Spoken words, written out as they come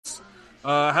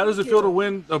How does Thank it feel to you.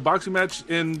 win a boxing match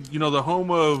in the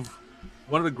home of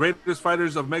one of the greatest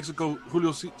fighters of Mexico,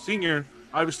 Julio Sr.?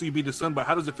 Obviously, you beat the son, but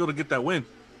how does it feel to get that win?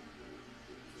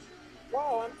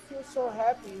 Wow, I feel so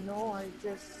happy. I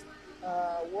just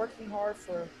working hard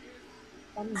for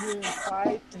coming here and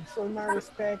fight and show my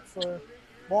respect for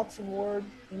boxing world.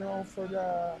 For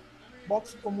the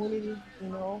boxing community.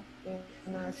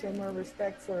 And show my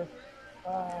respect for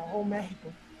whole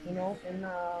Mexico. And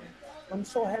I'm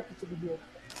so happy to be here.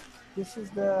 This is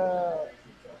the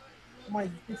my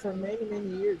dream for many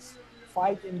years.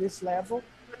 Fight in this level,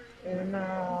 and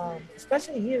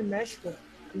especially here in Mexico,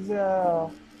 is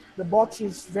the box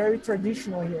is very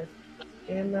traditional here,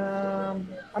 and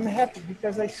I'm happy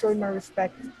because I show my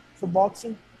respect for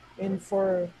boxing and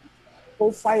for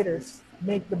all fighters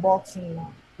make the boxing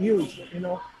huge.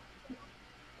 Yes,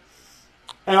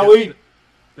 Howie,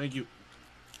 thank you.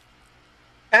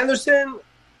 Anderson,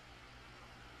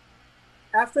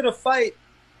 after the fight,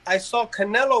 I saw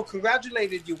Canelo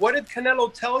congratulated you. What did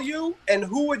Canelo tell you, and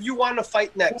who would you want to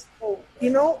fight next? You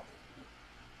know,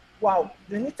 wow.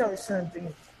 Let me tell you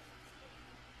something.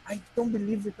 I don't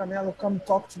believe the Canelo come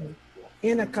talk to me.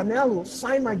 And a Canelo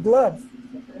sign my glove.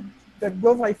 The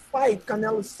glove I fight,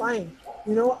 Canelo sign.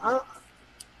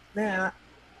 Man,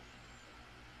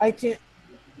 I can't.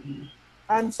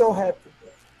 I'm so happy.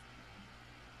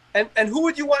 And who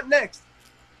would you want next?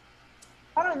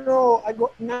 I don't know. I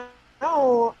go now.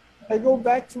 I go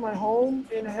back to my home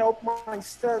and help my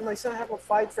son. My son have a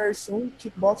fight very soon,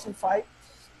 kickboxing fight,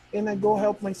 and I go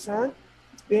help my son.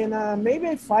 And maybe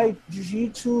I fight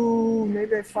jiu-jitsu.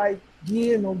 Maybe I fight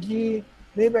gi no gi.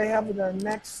 Maybe I have the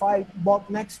next fight,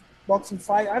 next boxing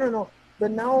fight. I don't know.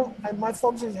 But now my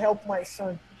focus is help my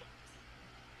son.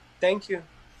 Thank you.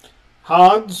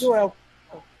 Hans, You help.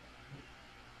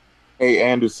 Hey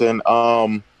Anderson,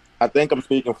 I think I'm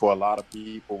speaking for a lot of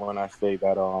people when I say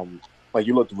that like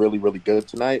you looked really really good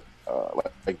tonight,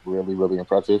 like really really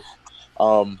impressive.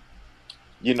 Um,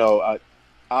 I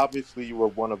obviously you were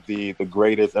one of the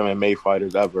greatest MMA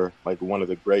fighters ever, like one of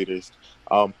the greatest.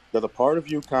 Does a part of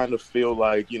you kind of feel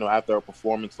like after a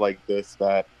performance like this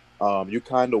that you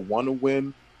kind of want to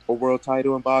win a world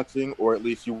title in boxing, or at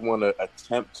least you want to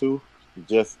attempt to,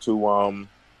 just to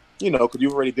because you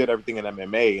already did everything in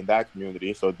MMA in that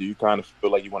community. So do you kind of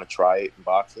feel like you want to try it in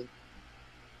boxing?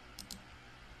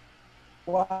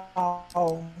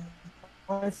 Wow,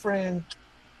 my friend.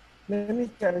 Let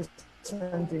me tell you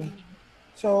something.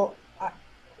 So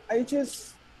I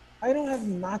just I don't have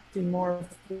nothing more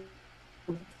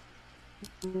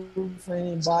for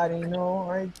anybody.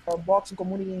 Boxing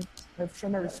community. I show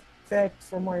my respect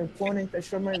for my opponent. I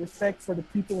show my respect for the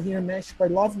people here in Mexico. I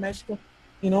love Mexico.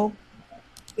 You know,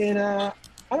 and I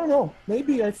don't know.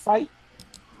 Maybe I fight.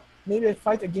 Maybe I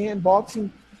fight again.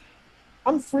 Boxing.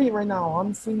 I'm free right now.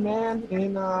 I'm a free man,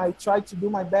 and I try to do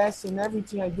my best in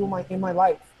everything I do in my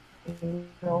life.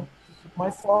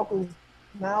 My focus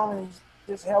now is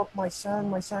just help my son.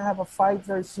 My son have a fight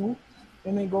very soon,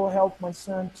 and then go help my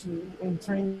son to in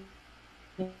training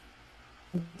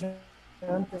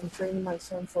jump and training my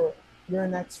son for your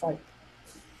next fight.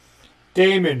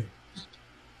 Damon.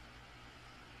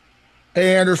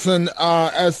 Hey Anderson,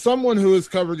 as someone who has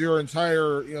covered your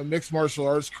entire mixed martial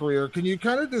arts career, can you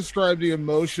kind of describe the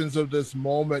emotions of this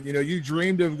moment? You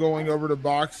dreamed of going over to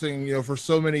boxing, for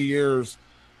so many years.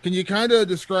 Can you kind of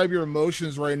describe your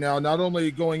emotions right now, not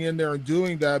only going in there and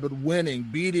doing that, but winning,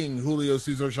 beating Julio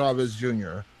Cesar Chavez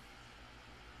Jr.?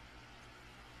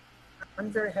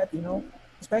 I'm very happy,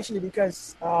 especially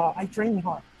because I train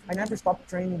hard. I never stop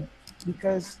training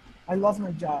because I love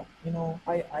my job.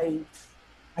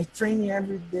 I train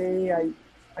every day.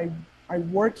 I I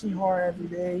working hard every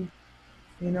day.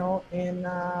 And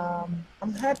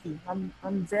I'm happy. I'm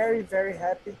very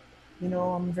happy.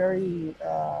 I'm very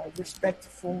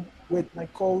respectful with my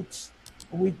coach,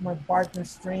 with my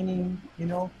partners training.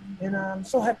 And I'm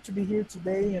so happy to be here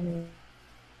today and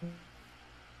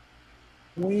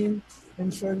win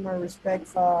and showing my respect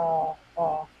uh,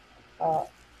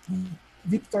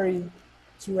 victory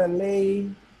to LA,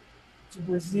 to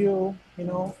Brazil,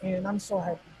 and I'm so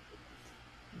happy.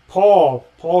 Paul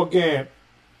Gant,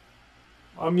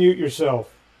 unmute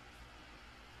yourself.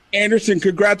 Anderson,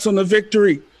 congrats on the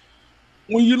victory.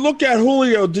 When you look at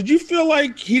Julio, did you feel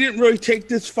like he didn't really take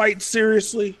this fight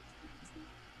seriously?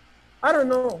 I don't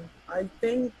know. I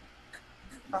think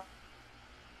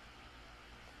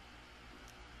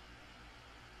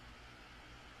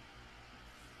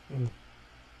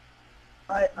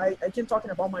I keep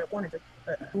talking about my opponent,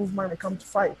 who's my come to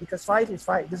fight, because fight is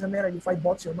fight. It doesn't matter if you fight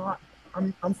boxing or not.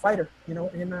 I'm fighter,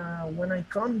 and when I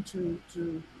come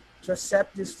to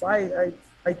accept this fight,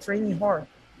 I training hard.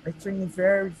 I training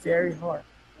very, very hard.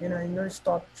 And I never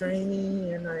stop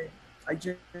training, and I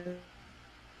just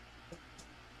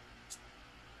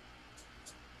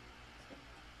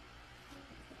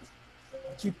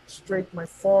keep straight my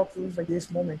focus like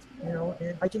this moment,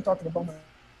 and I keep talking about my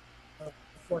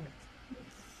performance.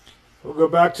 We'll go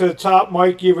back to the top.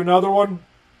 Mike, you have another one?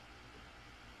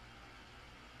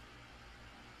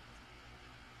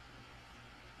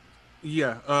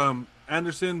 Yeah.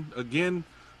 Anderson, again,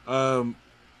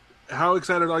 how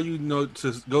excited are you,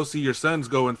 to go see your sons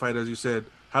go and fight? As you said,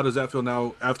 how does that feel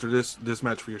now after this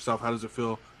match for yourself? How does it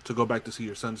feel to go back to see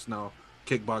your sons now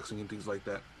kickboxing and things like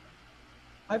that?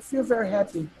 I feel very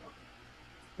happy.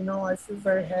 I feel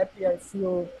very happy. I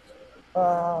feel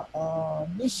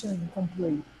mission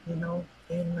complete. And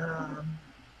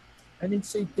I need to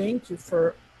say thank you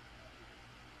for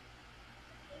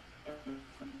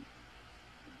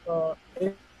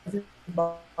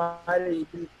everybody,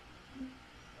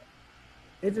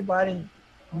 everybody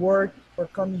work for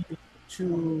coming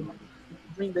to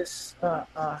bring this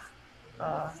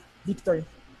victory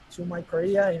to my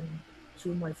career and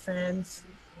to my fans,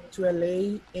 to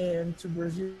LA and to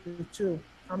Brazil too.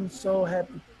 I'm so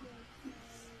happy.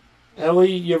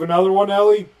 Ellie, you have another one,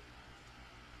 Ellie?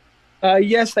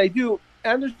 Yes, I do.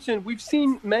 Anderson, we've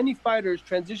seen many fighters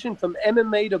transition from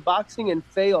MMA to boxing and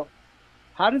fail.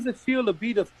 How does it feel to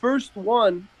be the first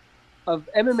one of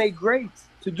MMA greats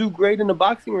to do great in the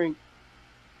boxing ring?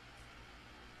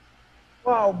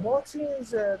 Wow, boxing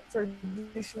is a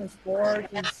traditional sport.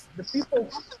 Is the people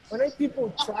when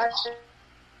people try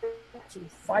to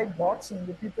fight boxing,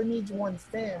 the people need to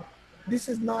understand this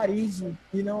is not easy.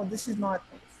 This is not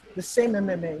the same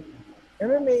MMA.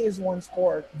 MMA is one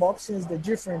sport. Boxing is the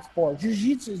different sport.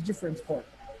 Jiu-jitsu is different sport.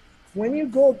 When you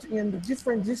go in the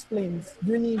different disciplines,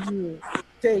 you need to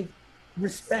take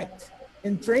respect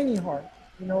and training hard.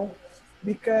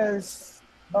 Because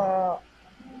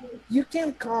you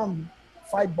can't come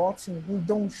fight boxing and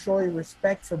don't show you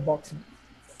respect for boxing.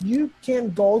 You can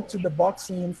go to the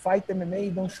boxing and fight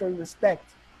MMA, don't show you respect.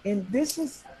 And this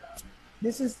is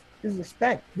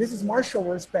respect. This is martial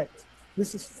respect.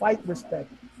 This is fight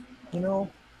respect. And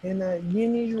you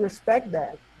need to respect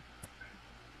that.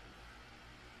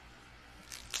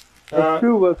 That's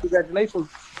true. Well, congratulations.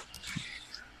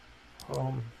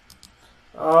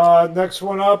 Next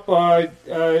one up,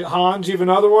 Hans, you have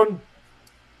another one?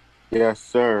 Yes,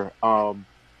 sir.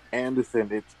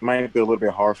 Anderson, it might be a little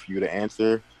bit hard for you to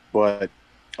answer, but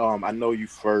I know you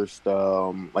first,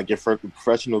 your first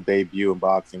professional debut in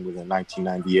boxing was in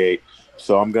 1998.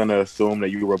 So I'm gonna assume that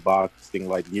you were boxing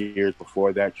like years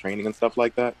before that, training and stuff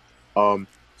like that.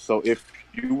 So if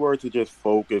you were to just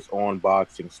focus on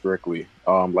boxing strictly,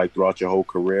 like throughout your whole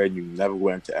career, and you never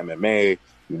went to MMA,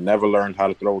 you never learned how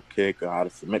to throw a kick or how to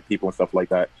submit people and stuff like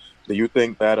that, do you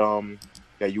think that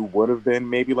that you would have been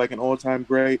maybe like an all-time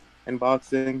great in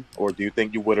boxing, or do you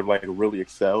think you would have like really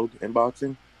excelled in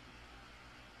boxing?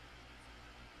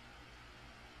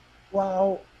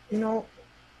 Wow,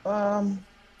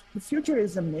 the future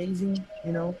is amazing.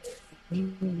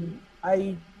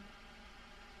 I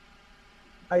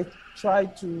I try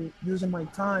to use my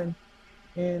time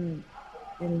and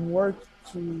work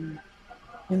to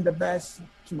in the best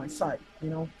to my side.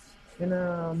 And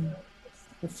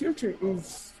the future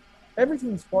is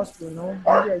everything is possible.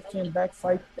 Maybe I can back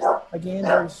fight again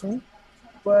very soon,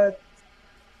 but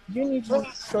you need to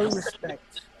show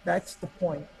respect. That's the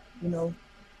point.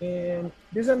 And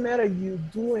doesn't matter you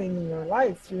doing in your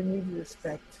life, you need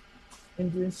respect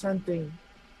and doing something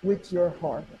with your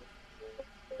heart.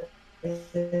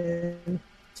 And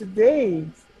today,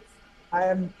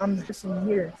 I'm listening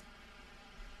here.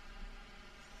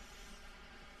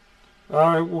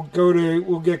 All right,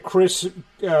 we'll get Chris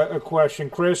a question.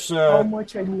 Chris, how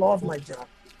much I love my job,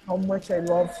 how much I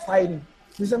love fighting.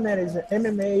 Doesn't matter is it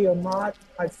MMA or not.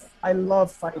 I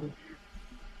love fighting.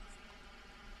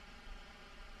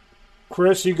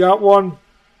 Chris, you got one?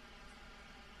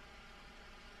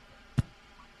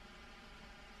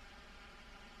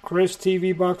 Chris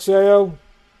TV Boxeo?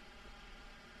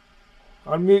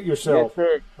 Unmute yourself. Yes,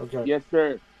 sir. Okay. Yes,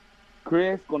 sir.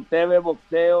 Chris, con TV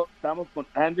Boxeo, estamos con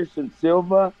Anderson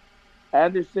Silva.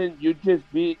 Anderson, you just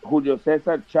beat Julio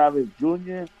Cesar Chavez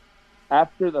Jr.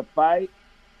 After the fight,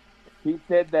 he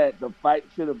said that the fight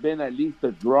should have been at least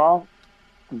a draw.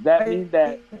 Does that mean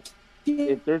that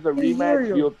if there's a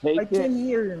rematch, you'll take it? I can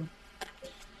hear him.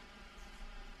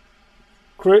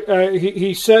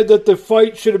 He said that the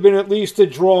fight should have been at least a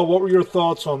draw. What were your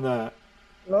thoughts on that?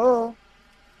 Hello?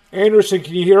 Anderson,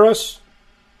 can you hear us?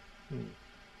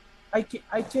 I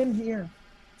can hear.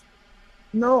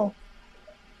 No,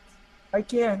 I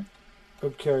can.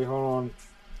 Okay, hold on.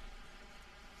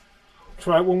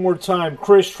 Try it one more time.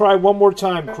 Chris, try one more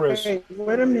time, Chris. Hey,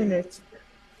 wait a minute.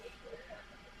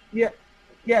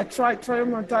 Yeah, try one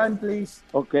more time, please.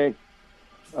 Okay.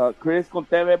 Chris con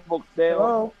TV Boxeo,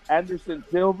 Hello? Anderson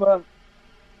Silva.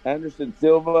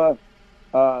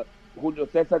 Julio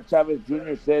Cesar Chavez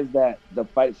Jr. says that the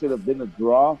fight should have been a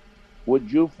draw.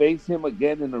 Would you face him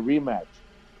again in a rematch?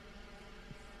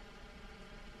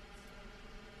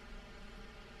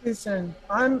 Listen,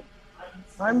 I'm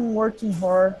working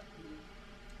hard.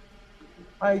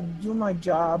 I do my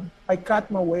job. I cut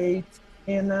my weight,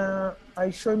 and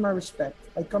I show my respect.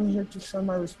 I come here to show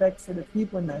my respect for the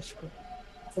people in Mexico,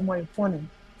 for my opponent,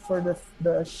 for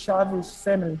the Chavez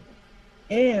family,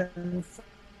 and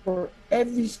for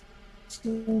every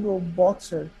single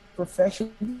boxer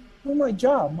professional. I do my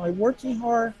job. I working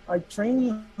hard. I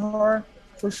training hard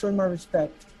for showing my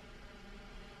respect.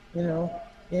 You know,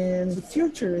 and the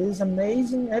future is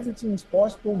amazing. Everything is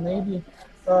possible. Maybe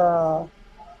I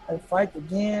fight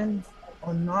again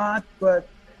or not, but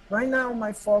right now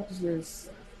my focus is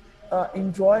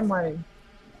enjoy my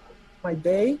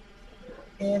day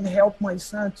and help my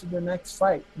son to the next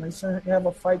fight. My son have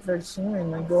a fight very soon,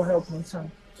 and I go help my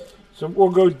son. So we'll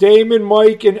go Damon,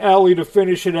 Mike, and Ellie to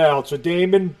finish it out. So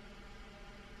Damon.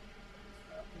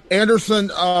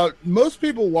 Anderson, most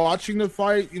people watching the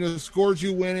fight, scored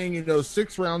you winning,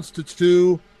 6 rounds to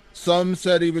 2. Some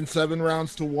said even 7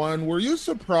 rounds to 1. Were you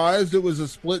surprised it was a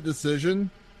split decision?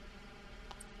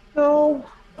 No,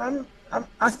 I'm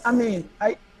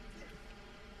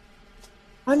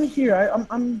here.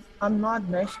 I'm not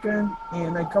Mexican,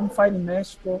 and I come fight in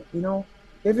Mexico.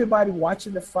 Everybody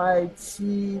watching the fight,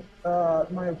 see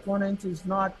my opponent is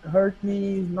not hurt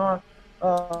me, is not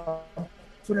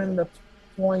putting the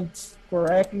points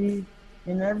correctly,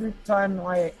 and every time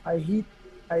I hit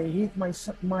my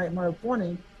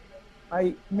opponent,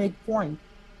 I make point.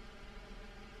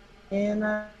 And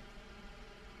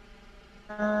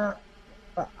I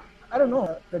don't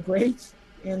know the grades,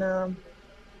 and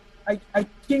I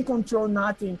can't control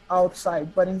nothing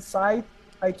outside, but inside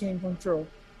I can control.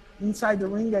 Inside the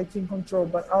ring I can control,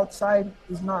 but outside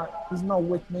is not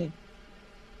with me.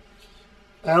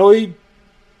 Ellie?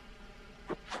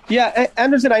 Yeah,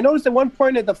 Anderson, I noticed at one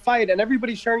point at the fight, and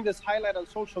everybody's sharing this highlight on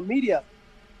social media,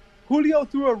 Julio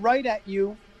threw a right at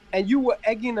you, and you were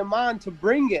egging him on to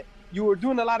bring it. You were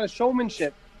doing a lot of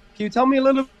showmanship. Can you tell me a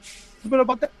little bit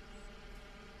about that?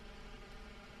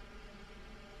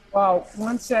 Wow,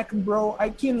 1 second, bro. I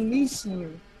can listen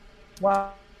you.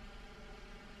 Wow.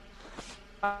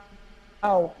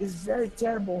 Wow, it's very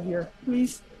terrible here.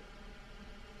 Please.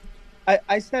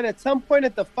 I said at some point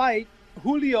at the fight,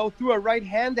 Julio threw a right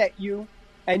hand at you,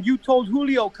 and you told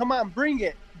Julio, come on, bring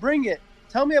it.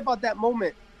 Tell me about that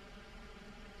moment.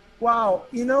 Wow,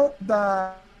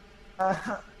 the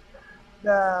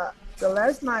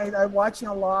last night I watching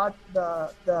a lot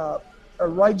the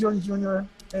Roy Jones Jr.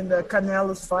 and the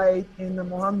Canelo's fight and the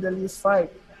Muhammad Ali's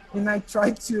fight, and I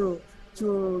tried to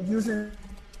use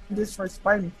this for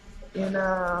sparring in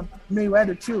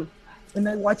Mayweather too, and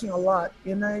I watching a lot,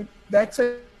 and I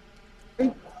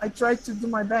try to do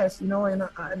my best,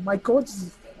 and my coach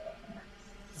is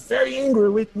very angry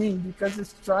with me because the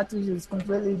strategy is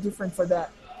completely different for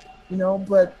that,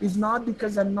 but it's not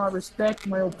because I'm not respect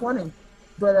my opponent,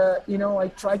 but I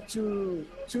try to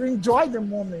enjoy the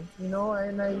moment,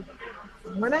 and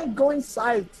when I go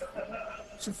inside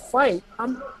to fight,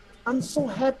 I'm so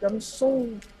happy,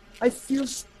 I feel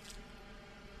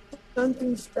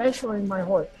something special in my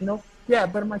heart, Yeah,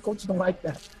 but my coach don't like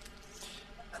that.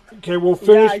 Okay, we'll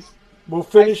finish. Yeah, we'll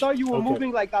finish. I saw you were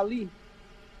moving like Ali.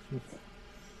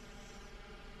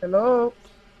 Hello.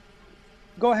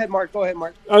 Go ahead, Mark.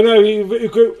 Oh no, you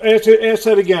could ask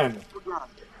that again.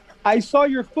 I saw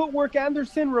your footwork,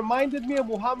 Anderson, reminded me of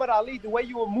Muhammad Ali, the way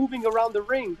you were moving around the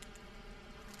ring.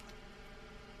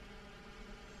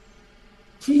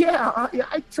 Yeah,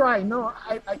 I try. No,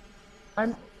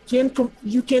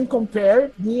 you can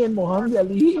compare me and Muhammad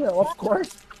Ali, of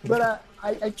course, but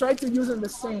I try to use them the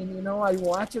same. I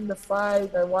watching the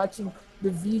fight, I watching the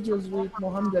videos with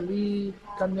Muhammad Ali,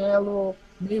 Canelo,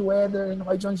 Mayweather, and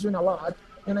Roy Jones Jr. a lot,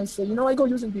 and I say, I go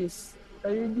using this. I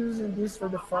using this for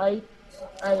the fight.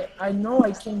 I know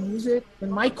I can use it,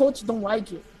 and my coach don't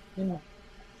like it.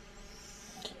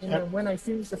 When I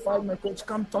finish the fight, my coach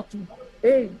come talk to me.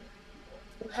 Hey,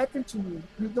 what happened to you?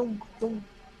 You don't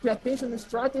pay attention to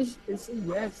strategy? I say,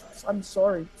 yes, I'm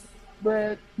sorry.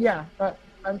 But yeah,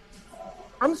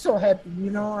 I'm so happy,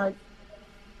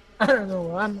 I don't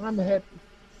know, I'm happy.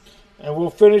 And we'll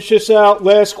finish this out.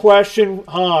 Last question,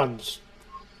 Hans.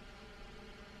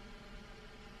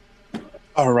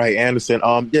 All right, Anderson.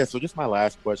 Yeah. So just my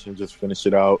last question, just finish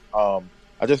it out.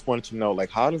 I just wanted to know, like,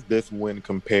 how does this win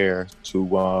compare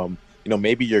to,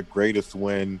 maybe your greatest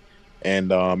win,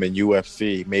 and in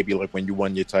UFC, maybe like when you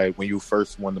won your title, when you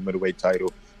first won the middleweight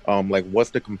title. Like, what's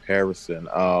the comparison?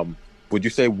 Would you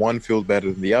say one feels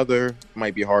better than the other?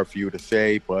 Might be hard for you to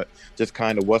say, but just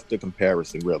kind of what's the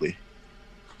comparison, really?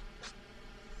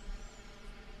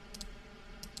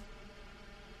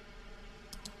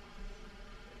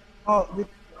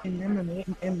 In MMA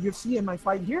and UFC in my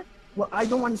fight here. Well, I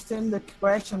don't understand the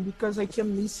question because I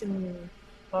can listen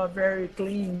very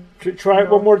clean. Try it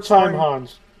one more time, Sorry.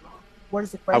 Hans. What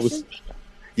is the I was, question?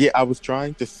 yeah, I was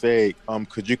trying to say,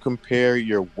 could you compare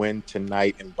your win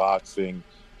tonight in boxing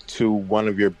to one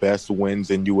of your best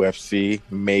wins in UFC?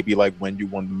 Maybe like when you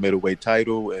won the middleweight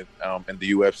title in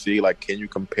the UFC. Like, can you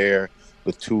compare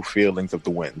the two feelings of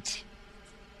the wins?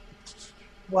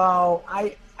 Well,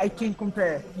 I can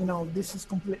compare. This is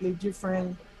completely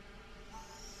different.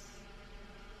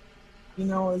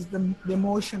 Is the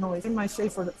emotional. I might say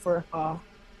for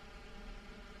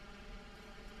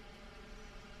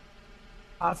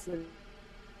after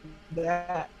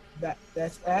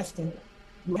that's asking,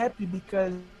 you happy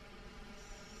because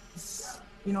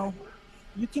you know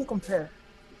you can compare.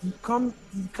 You come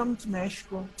to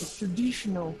Mexico. It's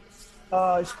traditional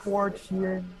sport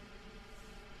here,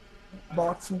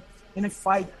 boxing, and I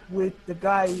fight with the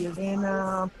guy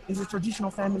and it's a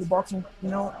traditional family boxing,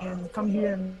 and come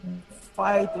here and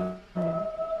fight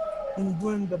and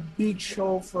doing the big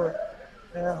show for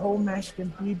whole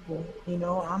Mexican people.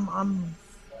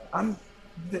 I'm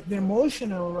the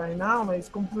emotional right now is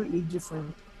completely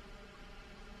different.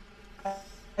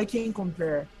 I can't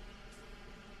compare.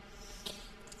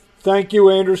 Thank you,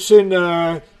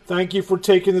 Anderson. Thank you for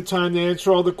taking the time to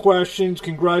answer all the questions.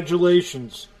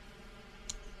 Congratulations.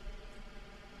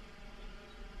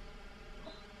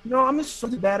 I'm so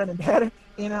better and better,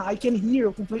 and I can hear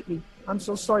you completely. I'm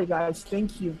so sorry, guys.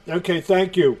 Thank you. Okay,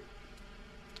 thank you.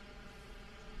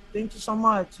 Thank you so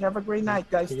much. Have a great night,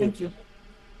 guys. Thank you.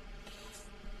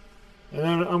 And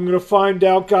then I'm going to find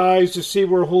out, guys, to see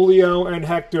where Julio and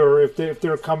Hector, if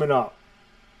they're coming up.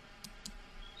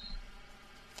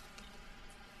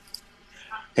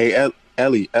 Hey,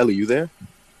 Ellie, you there?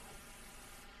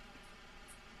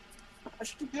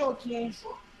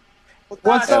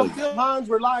 What's up, Ellie. Hans?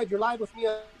 We're live. You're live with me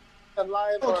on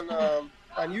live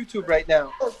on YouTube right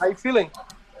now. How you feeling?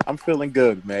 I'm feeling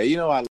good, man. I